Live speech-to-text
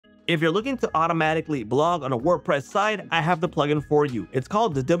If you're looking to automatically blog on a WordPress site, I have the plugin for you. It's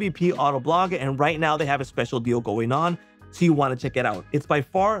called the WPAutoBlog, and right now they have a special deal going on, so you want to check it out. It's by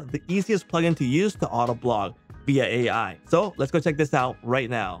far the easiest plugin to use to auto blog via AI. So let's go check this out right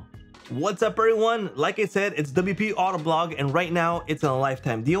now. What's up, everyone? Like I said, it's WPAutoBlog, and right now it's on a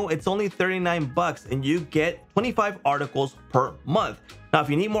lifetime deal. It's only 39 bucks and you get 25 articles per month. Now, if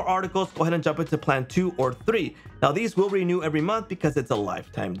you need more articles, go ahead and jump into plan 2 or 3. Now, these will renew every month because it's a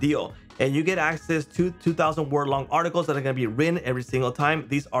lifetime deal, and you get access to 2,000 word long articles that are going to be written every single time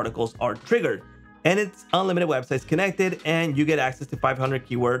these articles are triggered. And it's unlimited websites connected, and you get access to 500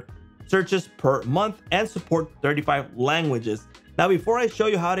 keyword searches per month and support 35 languages. Now, before I show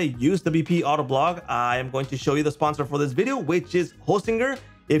you how to use WPAutoBlog, I am going to show you the sponsor for this video, which is Hostinger.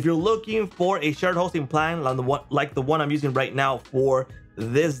 If you're looking for a shared hosting plan like the one I'm using right now for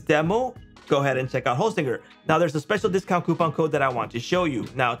this demo, go ahead and check out Hostinger. Now, there's a special discount coupon code that I want to show you.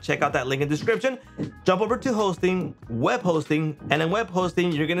 Now, check out that link in the description. Jump over to hosting, web hosting, and in web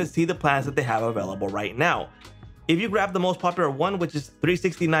hosting, you're going to see the plans that they have available right now. If you grab the most popular one, which is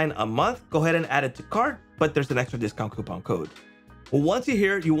 $369 a month, go ahead and add it to cart, but there's an extra discount coupon code. Well, once you're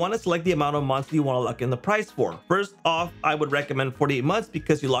here, you want to select the amount of months you want to lock in the price for. First off, I would recommend 48 months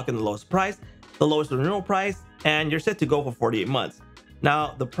because you lock in the lowest price, the lowest renewal price, and you're set to go for 48 months.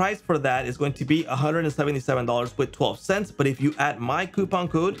 Now, the price for that is going to be $177 with 12 cents. But if you add my coupon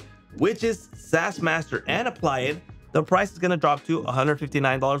code, which is SaasMaster, and apply it, the price is going to drop to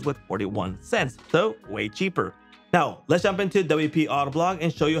 $159 with 41 cents. So way cheaper. Now, let's jump into WPAutoBlog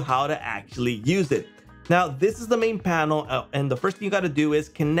and show you how to actually use it. Now, this is the main panel, and the first thing you got to do is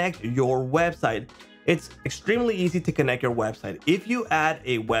connect your website. It's extremely easy to connect your website. If you add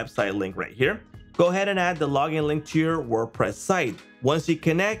a website link right here, go ahead and add the login link to your WordPress site. Once you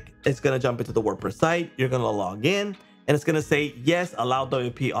connect, it's going to jump into the WordPress site. You're going to log in, and it's going to say, yes, allow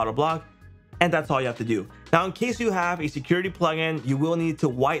WPAutoBlog, and that's all you have to do. Now, in case you have a security plugin, you will need to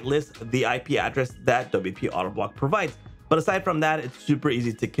whitelist the IP address that WPAutoBlog provides. But aside from that, it's super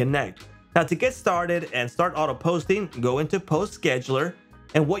easy to connect. Now, to get started and start auto posting, go into Post Scheduler,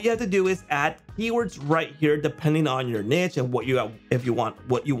 and what you have to do is add keywords right here, depending on your niche and what you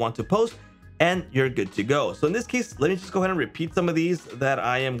want to post, and you're good to go. So in this case, let me just go ahead and repeat some of these that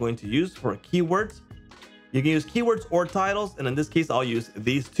I am going to use for keywords. You can use keywords or titles, and in this case, I'll use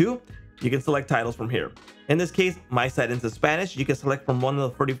these two. You can select titles from here. In this case, my site is in Spanish. You can select from one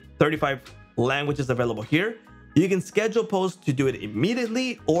of the 35 languages available here. You can schedule posts to do it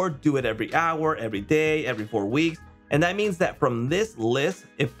immediately or do it every hour, every day, every 4 weeks. And that means that from this list,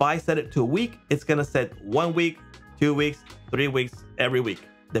 if I set it to a week, it's going to set 1 week, 2 weeks, 3 weeks, every week,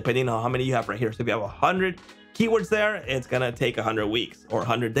 depending on how many you have right here. So if you have 100 keywords there, it's going to take 100 weeks or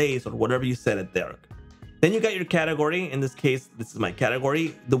 100 days or whatever you set it there. Then you got your category. In this case, this is my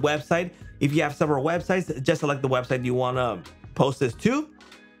category, the website. If you have several websites, just select the website you want to post this to.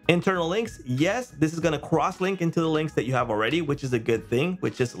 Internal links, yes, this is going to cross-link into the links that you have already, which is a good thing,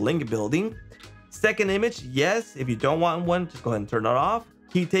 which is link building. Second image, yes. If you don't want one, just go ahead and turn it off.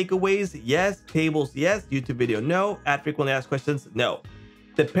 Key takeaways, yes. Tables, yes. YouTube video, no. Add frequently asked questions, no.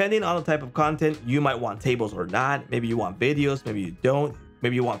 Depending on the type of content, you might want tables or not. Maybe you want videos, maybe you don't.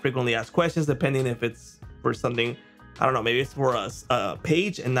 Maybe you want frequently asked questions, depending if it's for something, I don't know, maybe it's for a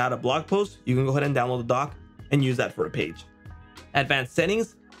page and not a blog post. You can go ahead and download the doc and use that for a page. Advanced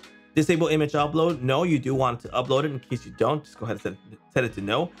settings. Disable image upload. No, you do want to upload it. In case you don't, just go ahead and set it to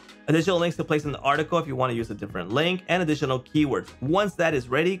no. Additional links to place in the article if you want to use a different link, and additional keywords. Once that is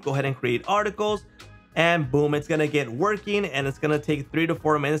ready, go ahead and create articles, and boom, it's going to get working, and it's going to take 3 to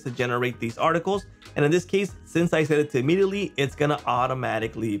 4 minutes to generate these articles. And in this case, since I set it to immediately, it's going to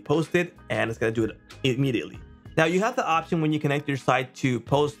automatically post it, and it's going to do it immediately. Now, you have the option when you connect your site to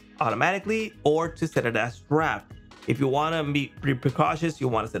post automatically or to set it as draft. If you want to be pretty precautious, you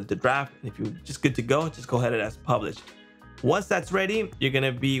want to set it to draft. And if you're just good to go, just go ahead and as publish. Once that's ready, you're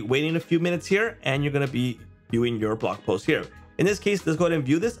going to be waiting a few minutes here, and you're going to be viewing your blog post here. In this case, let's go ahead and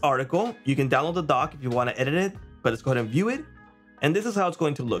view this article. You can download the doc if you want to edit it, but let's go ahead and view it. And this is how it's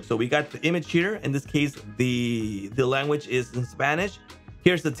going to look. So we got the image here. In this case, the language is in Spanish.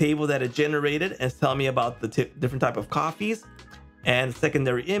 Here's the table that it generated, and it's telling me about the different type of coffees, and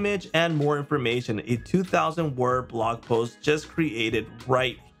secondary image, and more information. A 2,000 word blog post just created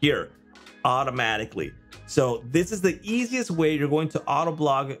right here automatically. So this is the easiest way you're going to auto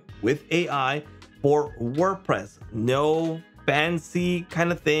blog with AI for WordPress. No fancy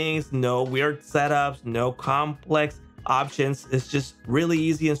kind of things, no weird setups, no complex options. It's just really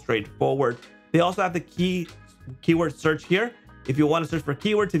easy and straightforward. They also have the keyword search here. If you want to search for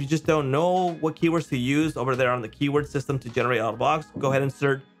keywords, if you just don't know what keywords to use over there on the keyword system to generate auto blogs, go ahead and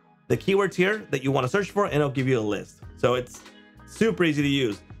search the keywords here that you want to search for, and it'll give you a list. So it's super easy to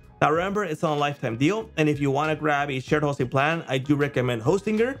use. Now remember, it's on a lifetime deal, and if you want to grab a shared hosting plan, I do recommend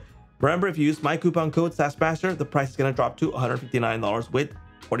Hostinger. Remember, if you use my coupon code SaasMaster, the price is going to drop to $159 with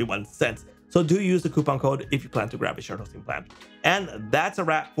 41 cents. So do use the coupon code if you plan to grab a shared hosting plan. And that's a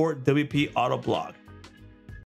wrap for WP Auto Blog.